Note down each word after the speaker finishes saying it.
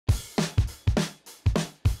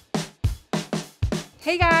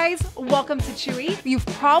Hey guys, welcome to Chewy. You've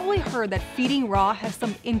probably heard that feeding raw has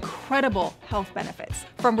some incredible health benefits,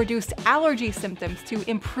 from reduced allergy symptoms to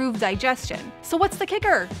improved digestion. So what's the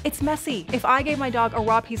kicker? It's messy. If I gave my dog a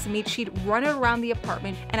raw piece of meat, she'd run it around the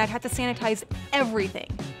apartment and I'd have to sanitize everything.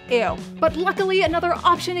 Ew. But luckily another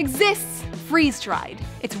option exists. Freeze-dried.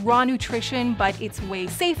 It's raw nutrition, but it's way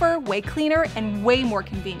safer, way cleaner, and way more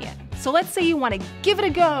convenient. So let's say you want to give it a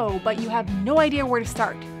go, but you have no idea where to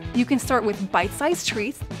start. You can start with bite-sized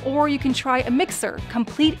treats, or you can try a mixer,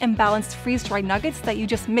 complete and balanced freeze-dried nuggets that you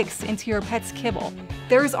just mix into your pet's kibble.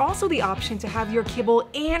 There is also the option to have your kibble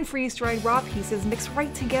and freeze-dried raw pieces mixed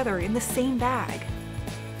right together in the same bag.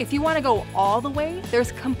 If you want to go all the way,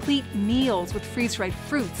 there's complete meals with freeze-dried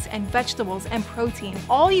fruits and vegetables and protein.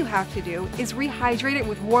 All you have to do is rehydrate it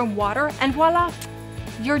with warm water and voila,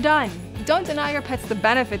 you're done. Don't deny your pets the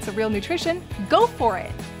benefits of real nutrition. Go for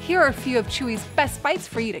it. Here are a few of Chewy's best bites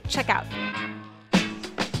for you to check out.